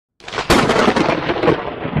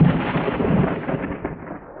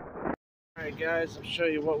guys, I'll show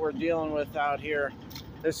you what we're dealing with out here.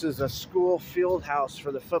 This is a school field house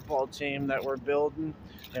for the football team that we're building,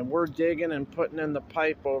 and we're digging and putting in the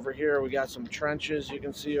pipe over here. We got some trenches you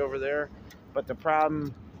can see over there, but the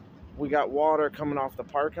problem, we got water coming off the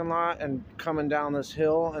parking lot and coming down this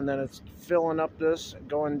hill, and then it's filling up this,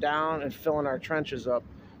 going down and filling our trenches up.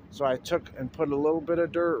 So I took and put a little bit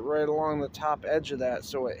of dirt right along the top edge of that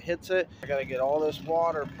so it hits it. I gotta get all this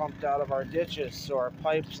water pumped out of our ditches so our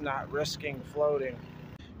pipe's not risking floating,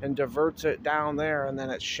 and diverts it down there, and then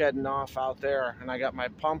it's shedding off out there. And I got my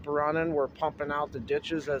pump running. We're pumping out the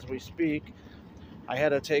ditches as we speak. I had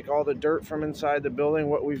to take all the dirt from inside the building,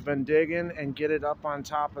 what we've been digging, and get it up on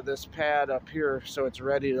top of this pad up here so it's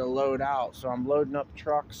ready to load out. So I'm loading up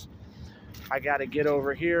trucks. I got to get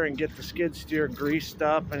over here and get the skid steer greased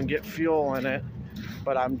up and get fuel in it.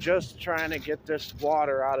 But I'm just trying to get this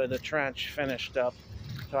water out of the trench finished up.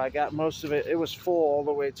 So I got most of it. It was full all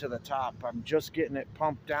the way to the top. I'm just getting it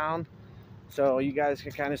pumped down so you guys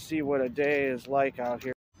can kind of see what a day is like out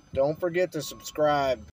here. Don't forget to subscribe.